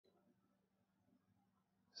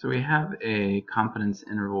So we have a confidence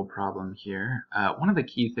interval problem here. One of the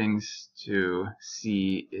key things to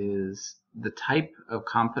see is the type of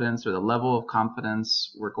confidence or the level of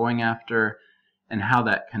confidence we're going after and how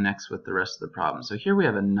that connects with the rest of the problem. So here we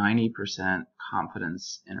have a 90%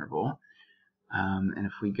 confidence interval. And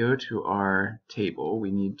if we go to our table, we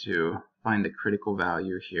need to find the critical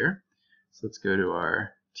value here. So let's go to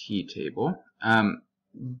our T table.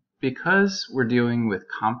 Because we're dealing with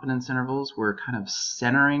confidence intervals, we're kind of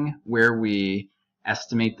centering where we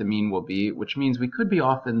estimate the mean will be, which means we could be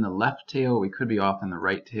off in the left tail, we could be off in the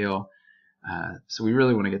right tail. So we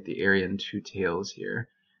really want to get the area in two tails here.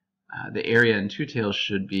 The area in two tails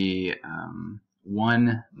should be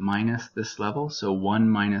 1 minus this level, so 1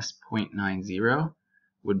 minus 0.90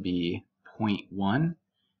 would be 0.1.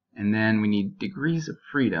 And then we need degrees of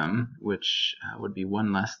freedom, which would be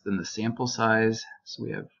 1 less than the sample size. So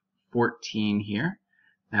we have 14 here.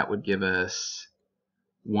 That would give us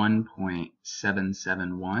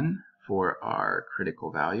 1.771 for our critical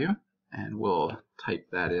value. And we'll type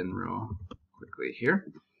that in real quickly here.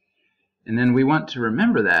 And then we want to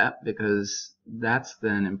remember that because that's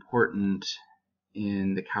then important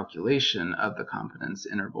in the calculation of the confidence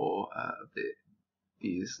interval of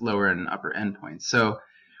these lower and upper endpoints. So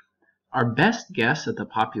our best guess at the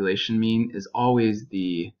population mean is always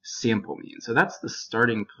the sample mean. So that's the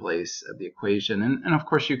starting place of the equation. And of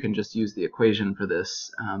course you can just use the equation for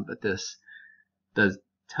this, but this does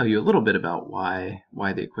tell you a little bit about why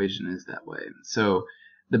the equation is that way. So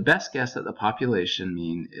the best guess at the population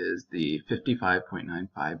mean is the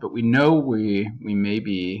 55.95, but we know we may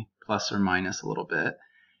be plus or minus a little bit.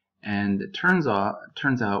 And it turns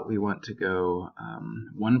out we want to go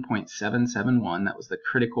 1.771, that was the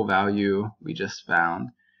critical value we just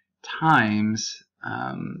found, times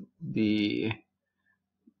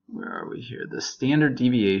where are we here? The standard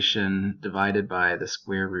deviation divided by the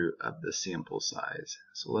square root of the sample size.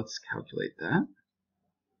 So let's calculate that.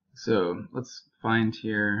 So let's find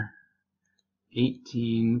here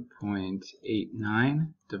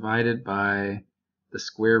 18.89 divided by the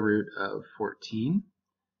square root of 14.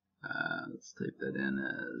 Let's type that in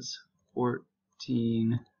as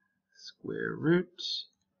 14 square root,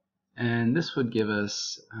 and this would give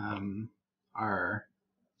us our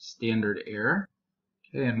standard error.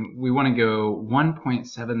 Okay, and we want to go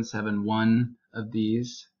 1.771 of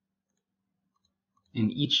these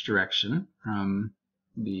in each direction from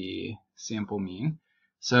the sample mean.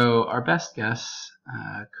 So our best guess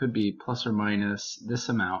could be plus or minus this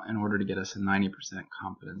amount in order to get us a 90%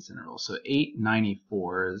 confidence interval. So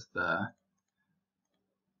 894 is the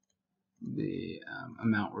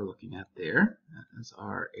amount we're looking at there. That is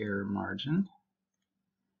our error margin.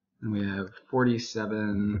 And we have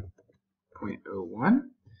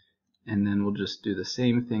 47.01. And then we'll just do the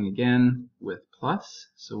same thing again with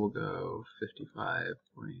plus. So we'll go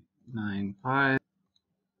 55.95.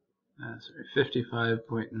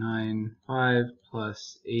 55.95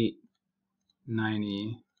 plus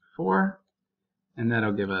 894, and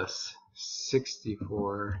that'll give us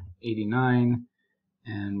 64.89,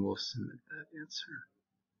 and we'll submit that answer.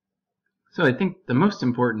 So I think the most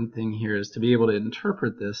important thing here is to be able to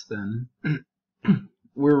interpret this then.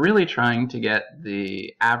 We're really trying to get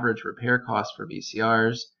the average repair cost for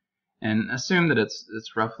VCRs and assume that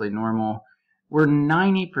it's roughly normal. We're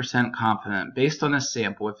 90% confident, based on this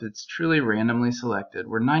sample, if it's truly randomly selected,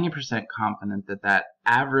 we're 90% confident that that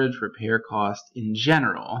average repair cost in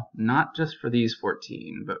general, not just for these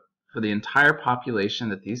 14, but for the entire population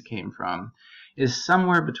that these came from, is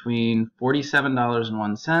somewhere between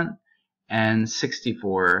 $47.01 and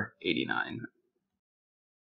 $64.89.